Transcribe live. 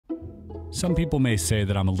Some people may say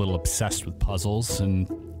that I'm a little obsessed with puzzles, and,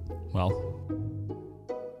 well,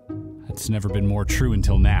 that's never been more true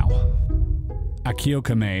until now. Akio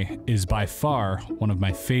Kame is by far one of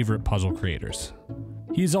my favorite puzzle creators.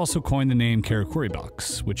 He has also coined the name Karakuri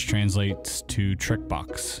Box, which translates to trick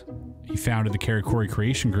box. He founded the Karakuri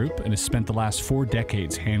Creation Group and has spent the last 4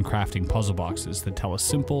 decades handcrafting puzzle boxes that tell a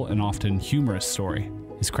simple and often humorous story.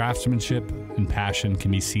 His craftsmanship and passion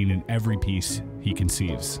can be seen in every piece he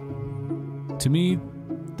conceives. To me,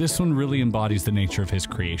 this one really embodies the nature of his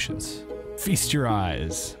creations. Feast your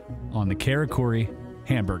eyes on the Karakuri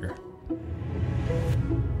Hamburger.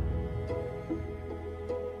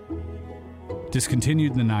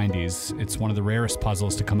 Discontinued in the 90s, it's one of the rarest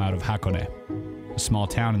puzzles to come out of Hakone, a small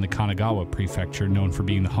town in the Kanagawa prefecture known for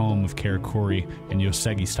being the home of Karakuri and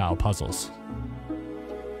Yosegi-style puzzles.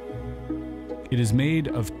 It is made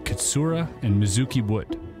of Katsura and Mizuki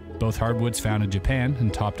wood, both hardwoods found in Japan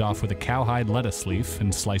and topped off with a cowhide lettuce leaf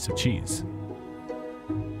and slice of cheese.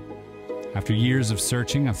 After years of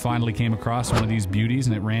searching, I finally came across one of these beauties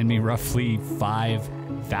and it ran me roughly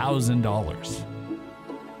 $5,000.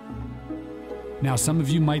 Now, some of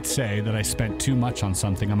you might say that I spent too much on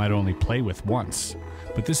something I might only play with once,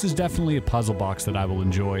 but this is definitely a puzzle box that I will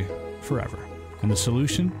enjoy forever. And the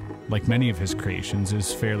solution, like many of his creations,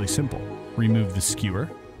 is fairly simple. Remove the skewer,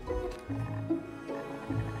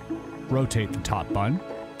 rotate the top bun,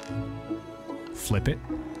 flip it,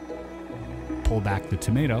 pull back the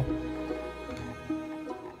tomato,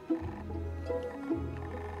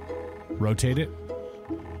 rotate it,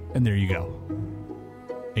 and there you go.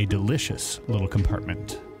 A delicious little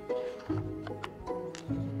compartment.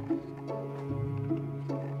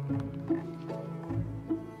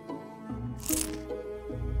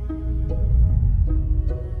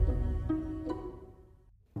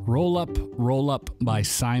 Roll Up by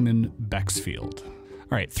Simon Bexfield.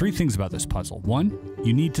 All right, 3 things about this puzzle. 1,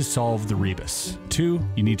 you need to solve the rebus. 2,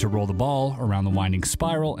 you need to roll the ball around the winding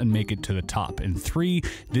spiral and make it to the top. And 3,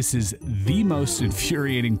 this is the most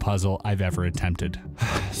infuriating puzzle I've ever attempted.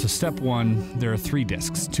 So step 1, there are 3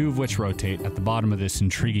 discs, 2 of which rotate at the bottom of this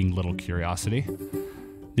intriguing little curiosity.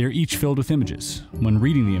 They're each filled with images. When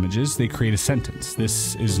reading the images, they create a sentence.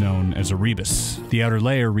 This is known as a rebus. The outer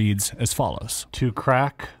layer reads as follows. To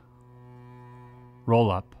crack,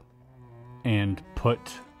 roll up, and put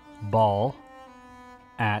ball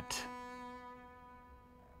at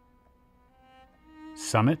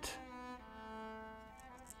summit,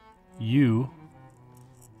 you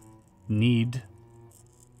need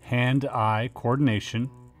hand-eye coordination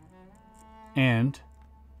and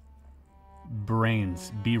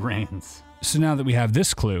brains, brains. So now that we have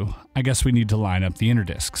this clue, I guess we need to line up the inner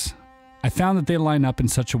discs. I found that they line up in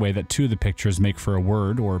such a way that 2 of the pictures make for a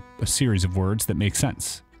word or a series of words that make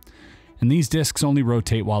sense. And these discs only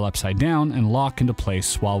rotate while upside down and lock into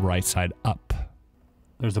place while right side up.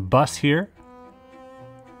 There's a bus here,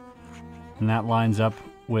 and that lines up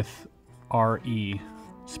with R-E,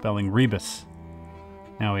 spelling rebus.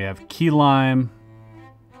 Now we have key lime,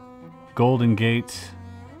 golden gate,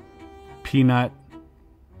 peanut,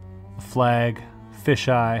 flag,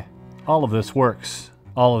 fisheye. All of this works.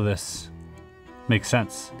 All of this makes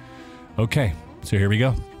sense. Okay, so here we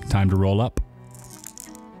go. Time to roll up.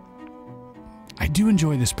 I do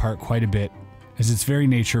enjoy this part quite a bit, as its very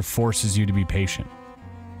nature forces you to be patient.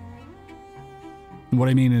 What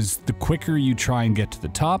I mean is, the quicker you try and get to the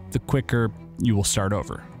top, the quicker you will start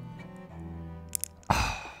over.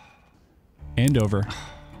 And over.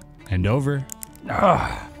 And over.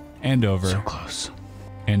 And over. So close.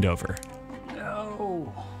 And over.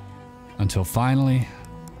 No. Until finally...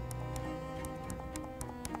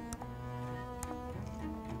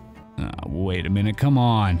 wait a minute, come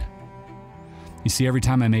on. You see, every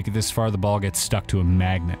time I make it this far, the ball gets stuck to a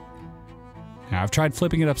magnet. Now, I've tried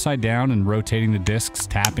flipping it upside down and rotating the discs,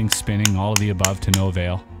 tapping, spinning, all of the above to no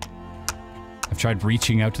avail. I've tried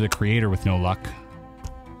reaching out to the creator with no luck.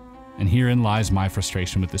 And herein lies my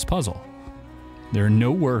frustration with this puzzle. There are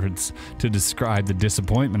no words to describe the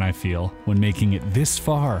disappointment I feel when making it this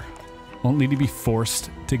far, only to be forced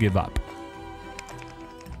to give up.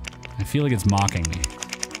 I feel like it's mocking me.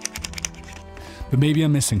 But maybe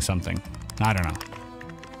I'm missing something. I don't know.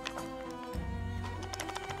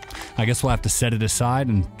 I guess we'll have to set it aside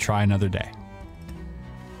and try another day.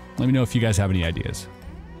 Let me know if you guys have any ideas.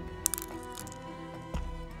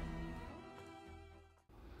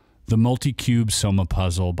 The Multi-Cube Soma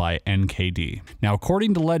Puzzle by NKD. Now,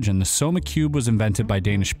 according to legend, the Soma Cube was invented by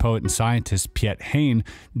Danish poet and scientist Piet Hein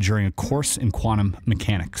during a course in quantum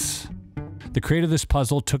mechanics. The creator of this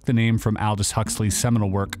puzzle took the name from Aldous Huxley's seminal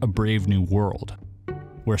work, A Brave New World.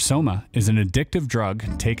 where soma is an addictive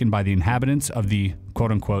drug taken by the inhabitants of the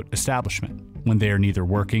quote-unquote establishment when they are neither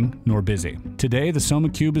working nor busy. Today, the soma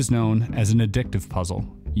cube is known as an addictive puzzle,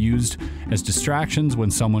 used as distractions when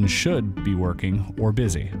someone should be working or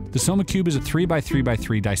busy. The soma cube is a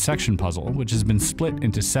 3x3x3 dissection puzzle, which has been split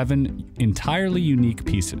into 7 entirely unique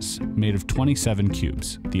pieces, made of 27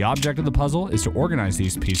 cubes. The object of the puzzle is to organize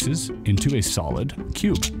these pieces into a solid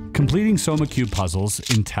cube. Completing soma cube puzzles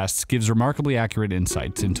in tests gives remarkably accurate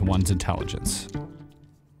insights into one's intelligence.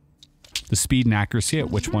 The speed and accuracy at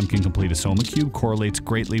which one can complete a soma cube correlates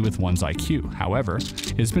greatly with one's IQ. However,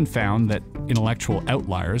 it has been found that intellectual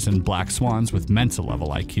outliers and black swans with Mensa level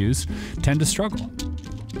IQs tend to struggle.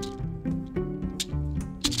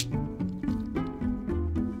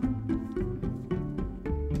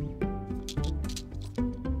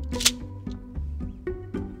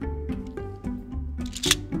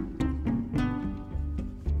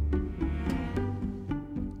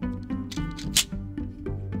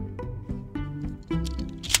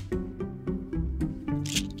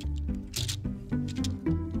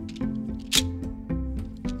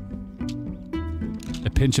 A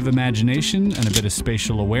pinch of imagination and a bit of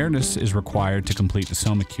spatial awareness is required to complete the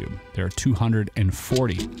soma cube. There are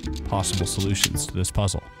 240 possible solutions to this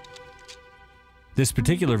puzzle. This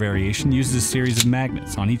particular variation uses a series of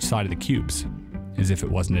magnets on each side of the cubes. As if it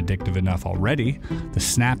wasn't addictive enough already, the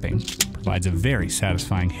snapping provides a very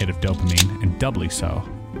satisfying hit of dopamine, and doubly so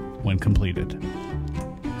when completed.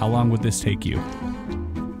 How long would this take you?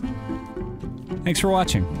 Thanks for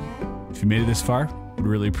watching. If you made it this far, would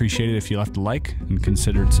really appreciate it if you left a like and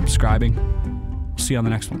considered subscribing. We'll see you on the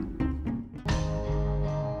next one.